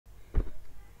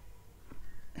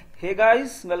Hey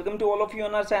guys, welcome to all of you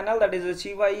on our channel, that is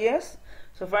Achieve IAS.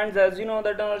 So friends, as you know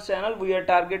that on our channel we are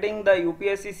targeting the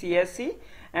UPSC CSC,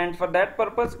 and for that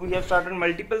purpose we have started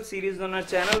multiple series on our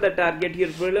channel that target your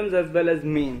prelims as well as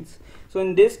mains. So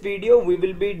in this video we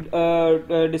will be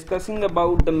discussing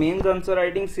about the mains answer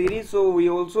writing series. So we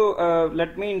also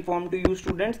let me inform to you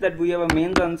students that we have a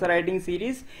mains answer writing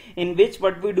series in which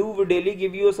what we do, we daily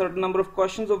give you a certain number of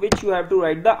questions of which you have to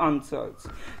write the answers.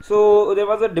 So there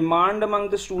was a demand among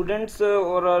the students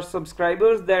or our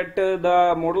subscribers that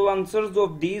the model answers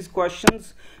of these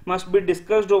questions must be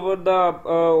discussed over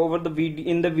the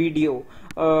video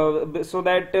so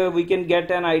that we can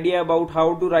get an idea about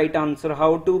how to write answer,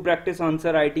 how to practice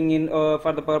answer writing in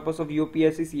for the purpose of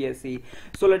UPSC CSC.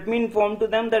 So let me inform to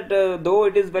them that though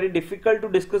it is very difficult to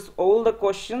discuss all the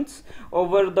questions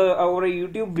over a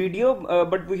YouTube video,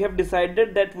 but we have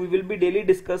decided that we will be daily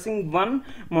discussing one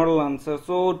model answer.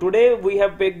 So today we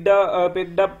have picked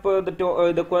up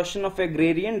the question of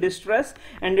agrarian distress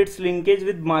and its linkage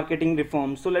with marketing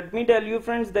reform. So let me tell you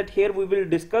friends that here we will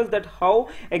discuss that how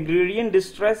agrarian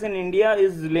distress in India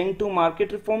is linked to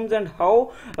market reforms and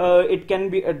how it can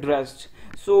be addressed.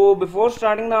 So before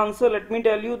starting the answer, let me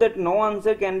tell you that no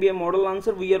answer can be a model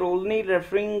answer. We are only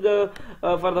referring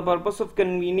for the purpose of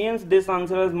convenience this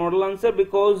answer as model answer,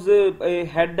 because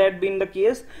had that been the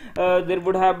case, there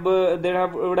would have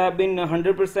been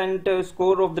 100%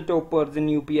 score of the toppers in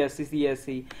UPSC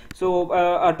CSC. So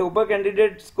a topper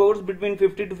candidate scores between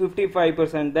 50 to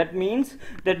 55%. That means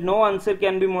that no answer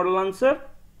can be model answer.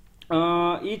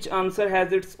 Each answer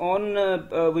has its own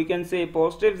we can say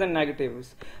positives and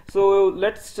negatives. So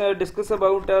let's discuss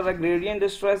about agrarian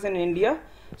distress in India.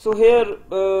 So here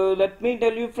let me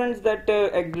tell you friends that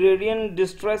agrarian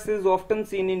distress is often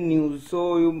seen in news.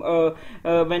 So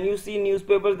when you see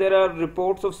newspapers, there are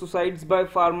reports of suicides by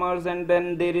farmers, and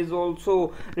then there is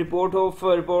also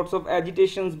reports of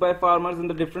agitations by farmers in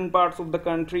the different parts of the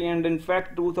country. And in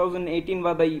fact 2018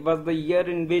 was the year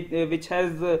in which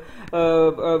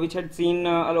had seen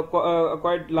a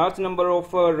quite large number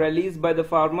of rallies by the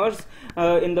farmers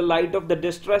in the light of the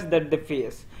distress that they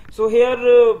face. So here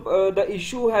the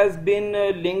issue has been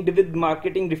linked with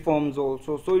marketing reforms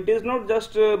also. So it is not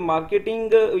just marketing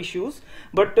issues,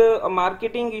 but a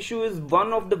marketing issue is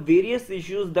one of the various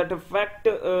issues that affect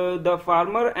the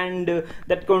farmer and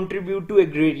that contribute to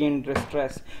agrarian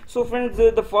distress. So friends,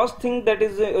 the first thing that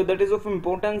is of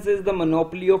importance is the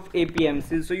monopoly of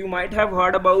APMC. So you might have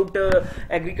heard about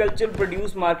agricultural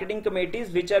produce marketing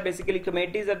committees, which are basically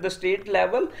committees at the state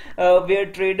level where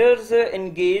traders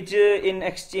engage in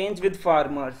exchange with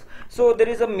farmers. So there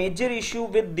is a major issue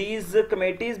with these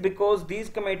committees, because these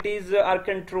committees are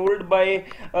controlled by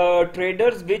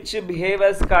traders which behave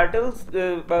as cartels.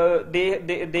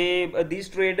 These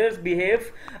traders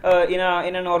behave in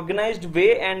an organized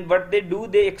way, and what they do,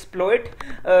 they exploit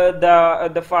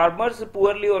the farmers,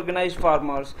 poorly organized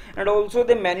farmers, and also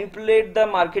they manipulate the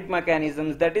market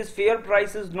mechanisms. That is, fair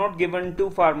price is not given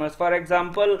to farmers. For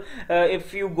example,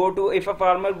 if a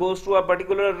farmer goes to a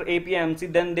particular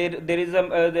APMC, then there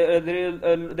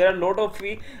are a lot of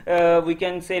we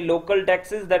can say local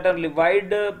taxes that are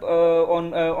levied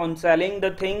on selling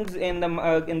the things in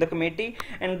the committee,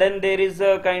 and then there is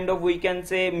a kind of, we can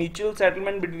say, mutual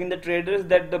settlement between the traders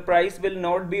that the price will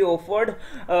not be offered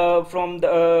from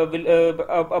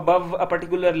above a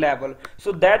particular level.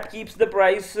 So that keeps the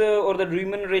price or the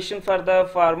remuneration for the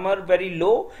farmer very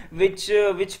low, which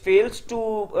fails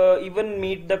to even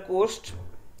meet the cost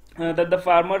that the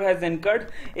farmer has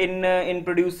incurred in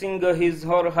producing his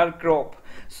or her crop.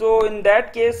 So in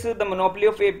that case, the monopoly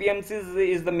of APMCs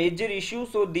is the major issue.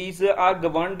 So these are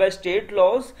governed by state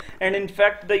laws, and in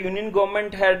fact the union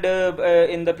government had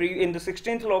in the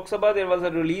 16th Lok Sabha there was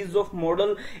a release of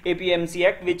Model APMC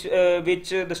Act, which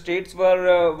the states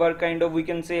were kind of, we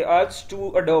can say, urged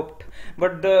to adopt,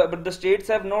 but the states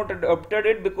have not adopted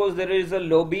it because there is a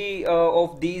lobby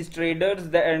of these traders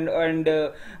and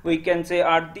we can say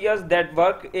artias that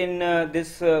work in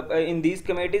in these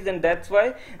committees, and that's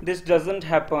why this doesn't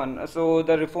happen. So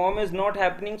the reform is not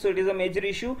happening, so it is a major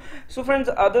issue. So friends,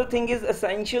 other thing is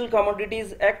Essential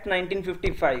Commodities Act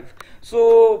 1955.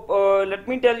 So let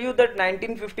me tell you that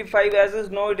 1955, as is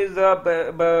know, it is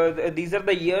these are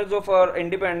the years of our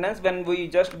independence, when we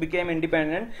just became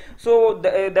independent. So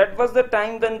that was the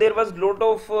time when there was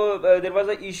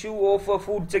an issue of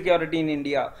food security in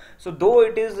India. So though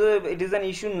it is an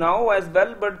issue now as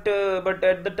well, but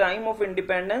at the time of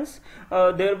independence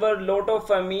there were a lot of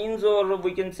famines, or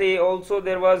we can say also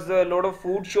there was a lot of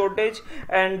food shortage,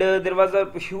 and there was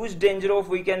a huge danger of,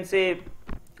 we can say,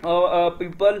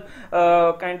 people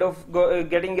kind of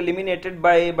getting eliminated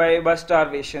by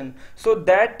starvation. So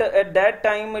that at that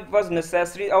time it was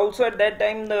necessary. Also at that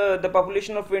time the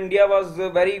population of India was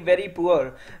very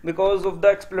poor because of the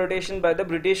exploitation by the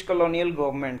British colonial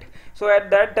government. So at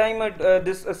that time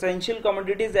this Essential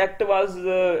Commodities Act was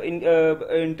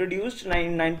introduced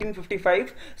in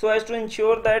 1955, so as to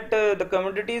ensure that the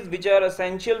commodities which are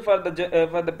essential for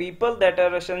the people, that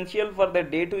are essential for their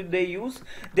day-to-day use,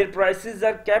 their prices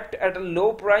are kept at a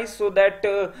low price, so that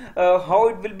how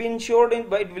it will be ensured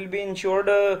it will be ensured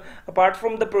apart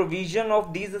from the provision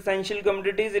of these essential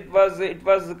commodities. It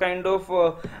was kind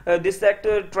of this act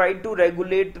tried to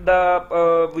regulate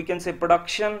the we can say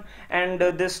production and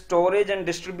this storage and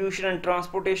distribution and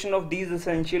transportation of these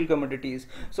essential commodities,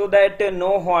 so that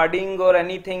no hoarding or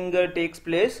anything takes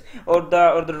place, or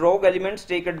the rogue elements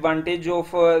take advantage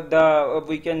of the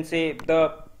we can say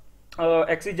the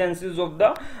exigencies of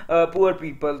the poor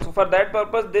people. So for that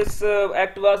purpose this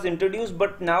act was introduced.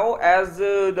 But now as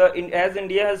as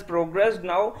India has progressed,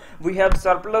 now we have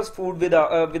surplus food with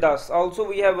us. Also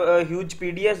we have a huge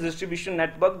PDS distribution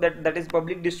network, that is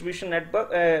public distribution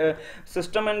network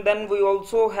system, and then we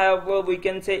also have we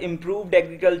can say improved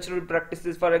agricultural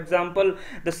practices. For example,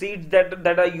 the seeds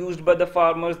that are used by the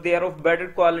farmers, they are of better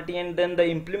quality, and then the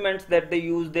implements that they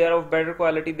use, they are of better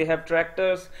quality. They have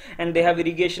tractors and they have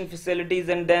irrigation facilities,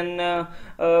 and then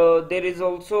there is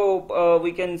also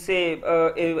we can say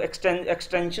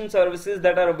extension services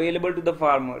that are available to the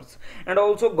farmers. And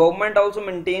also government also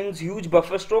maintains huge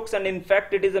buffer stocks, and in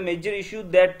fact it is a major issue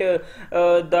that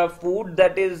the food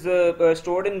that is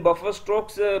stored in buffer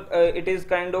stocks, it is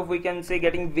kind of we can say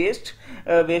getting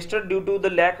wasted due to the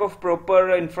lack of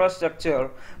proper infrastructure.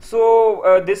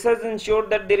 So this has ensured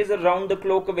that there is a round the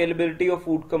clock availability of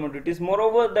food commodities.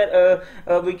 Moreover,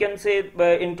 that we can say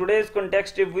in today's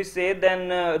context, if we say, then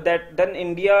then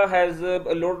India has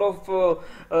a lot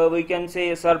of we can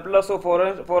say surplus of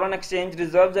foreign exchange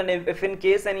reserves, and if in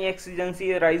case any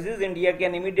exigency arises, India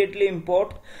can immediately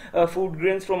import food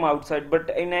grains from outside. But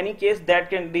in any case that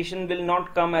condition will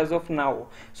not come as of now.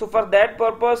 So for that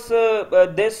purpose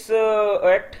this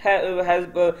act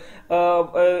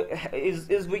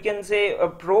is we can say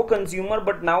pro consumer,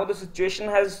 but now the situation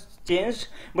has changed,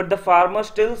 but the farmer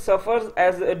still suffers,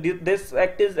 as this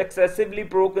act is excessively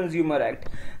pro consumer act,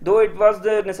 though it was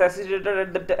the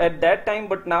necessitated at that time.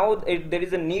 But now there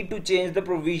is a need to change the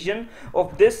provision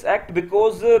of this act,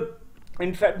 because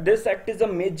in fact this act is a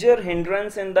major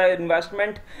hindrance in the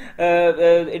investment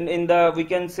in the we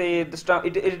can say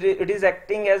it is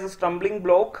acting as a stumbling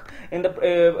block in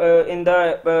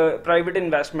the private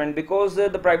investment, because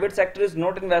the private sector is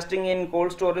not investing in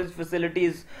cold storage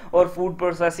facilities or food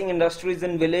processing industries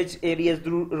in village areas,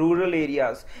 rural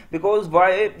areas, because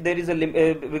why there is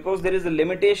a because there is a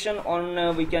limitation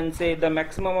on we can say the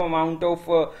maximum amount of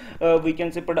we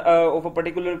can say of a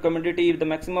particular commodity, the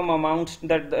maximum amounts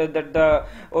that the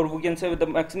or we can say with the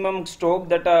maximum stock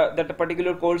that a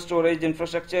particular cold storage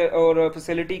infrastructure or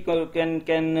facility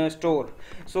can store.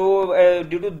 So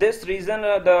due to this reason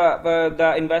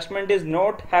the investment is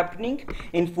not happening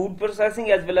in food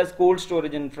processing as well as cold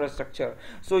storage infrastructure.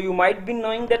 So you might be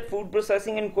knowing that food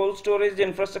processing and cold storage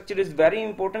infrastructure is very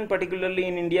important, particularly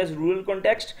in India's rural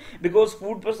context, because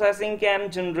food processing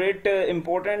can generate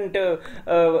important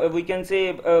we can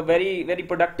say very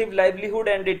productive livelihood,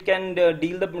 and it can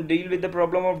deal with the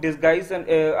problem of disguised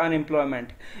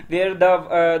unemployment, where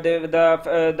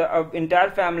the entire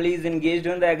family is engaged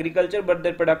in the agriculture but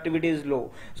their productivity is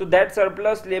low. So that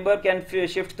surplus labor can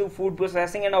shift to food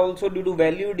processing, and also due to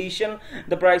value addition,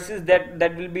 the prices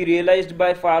that will be realized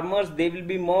by farmers, they will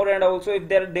be more. And also if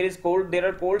there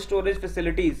are cold storage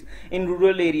facilities in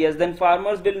rural areas, then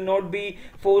farmers will not be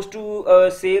forced to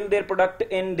sell their product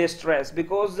in distress,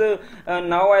 because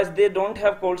now as they don't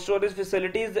have cold storage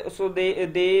facilities, so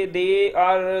they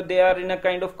are in a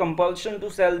kind of compulsion to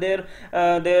sell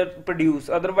their produce,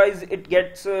 otherwise it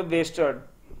gets wasted.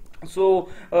 So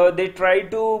they try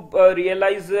to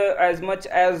realize as much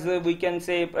as we can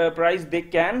say price they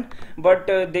can, but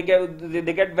they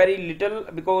get very little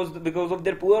because of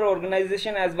their poor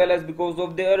organization, as well as because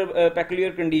of their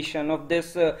peculiar condition of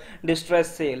this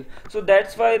distress sale. So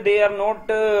that's why they are not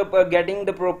getting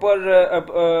the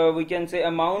proper we can say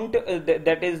amount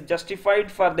that is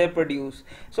justified for their produce.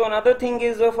 So another thing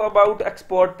is about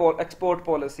export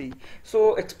policy.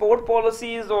 So export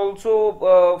policy is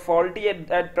also faulty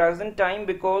at present time,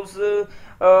 because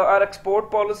our export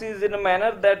policies in a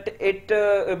manner that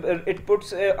it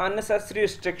puts unnecessary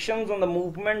restrictions on the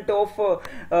movement of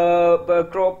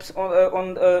crops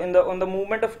on the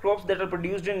movement of crops that are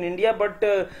produced in India, but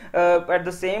at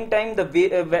the same time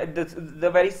the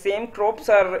very same crops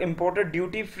are imported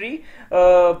duty free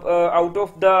out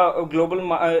of the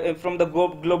from the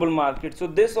global market. So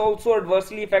this also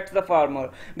adversely affects the farmer,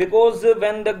 because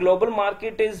when the global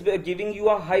market is giving you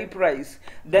a high price,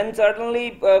 then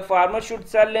certainly farmer should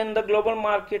sell in the global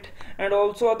market. And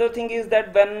also other thing is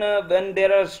that when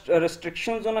there are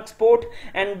restrictions on export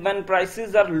and when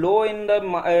prices are low in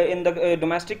the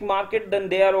domestic market, then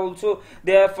they are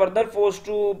further forced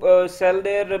to sell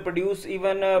their produce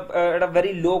even at a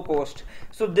very low cost.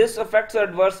 So this affects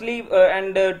adversely,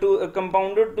 and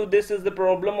compounded to this is the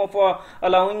problem of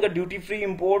allowing a duty-free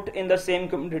import in the same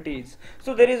commodities.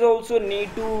 So there is also need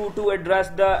to address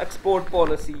the export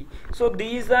policy. So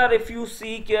these are, if you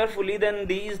see carefully, then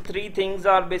these three things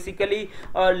are basically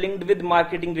linked with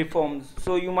marketing reforms.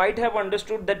 So you might have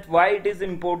understood that why it is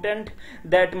important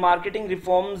that marketing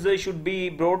reforms should be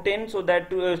brought in, so that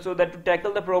to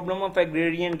tackle the problem of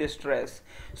agrarian distress.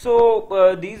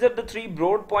 So these are the three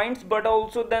broad points, but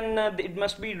also then it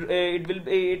must be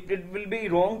it will be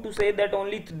wrong to say that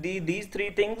only these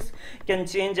three things can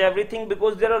change everything,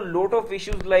 because there are a lot of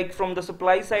issues, like from the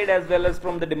supply side as well as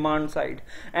from the demand side.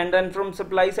 And then from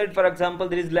supply side, for example,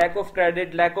 there is lack of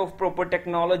credit, lack of proper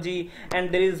technology,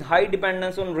 and there is high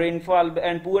dependence on rainfall,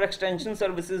 and poor extension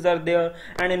services are there.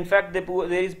 And in fact there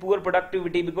is poor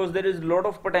productivity, because there is a lot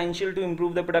of potential to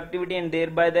improve the productivity and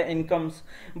thereby the incomes.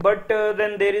 But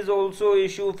then there is also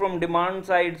issue from demand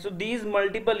side. So these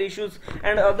multiple issues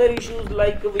and other issues,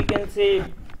 like we can say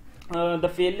the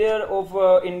failure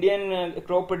of Indian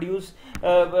crop produce,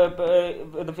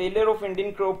 the failure of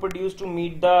Indian crop produce to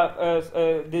meet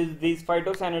these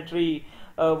phytosanitary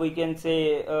we can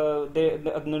say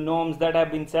the norms that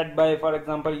have been set by, for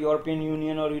example, European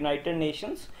Union or United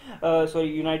Nations,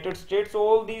 United States. So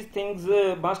all these things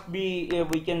must be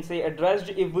we can say addressed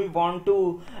if we want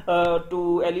to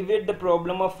alleviate the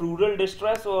problem of rural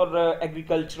distress or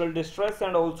agricultural distress,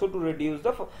 and also to reduce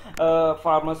the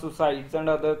farmer suicides and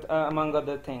other among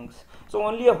other things. So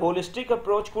only a holistic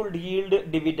approach could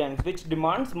yield dividends, which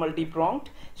demands multi-pronged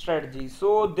strategies.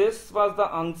 So this was the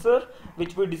answer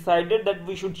which we decided that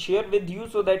we should share with you,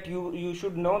 so that you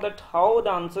should know that how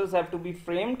the answers have to be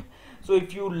framed. So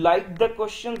if you like the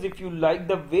questions, if you like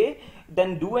the way,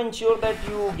 then do ensure that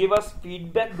you give us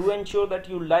feedback, do ensure that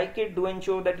you like it, do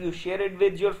ensure that you share it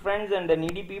with your friends and the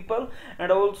needy people.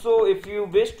 And also, if you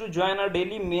wish to join our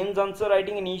daily mains answer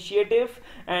writing initiative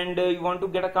and you want to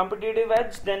get a competitive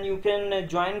edge, then you can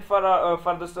join for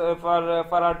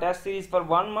our test series for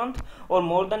 1 month or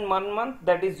more than 1 month.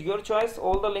 That is your choice.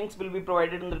 All the links will be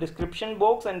provided in the description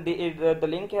box, and the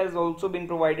link has also been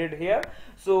provided here.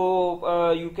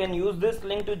 So you can use this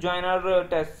link to join our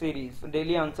test series,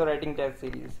 daily answer writing test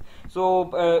series.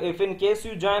 So if in case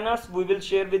you join us, we will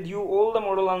share with you all the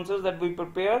model answers that we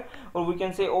prepare, or we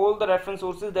can say all the reference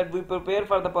sources that we prepare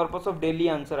for the purpose of daily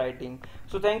answer writing.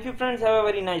 So thank you friends, have a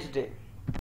very nice day.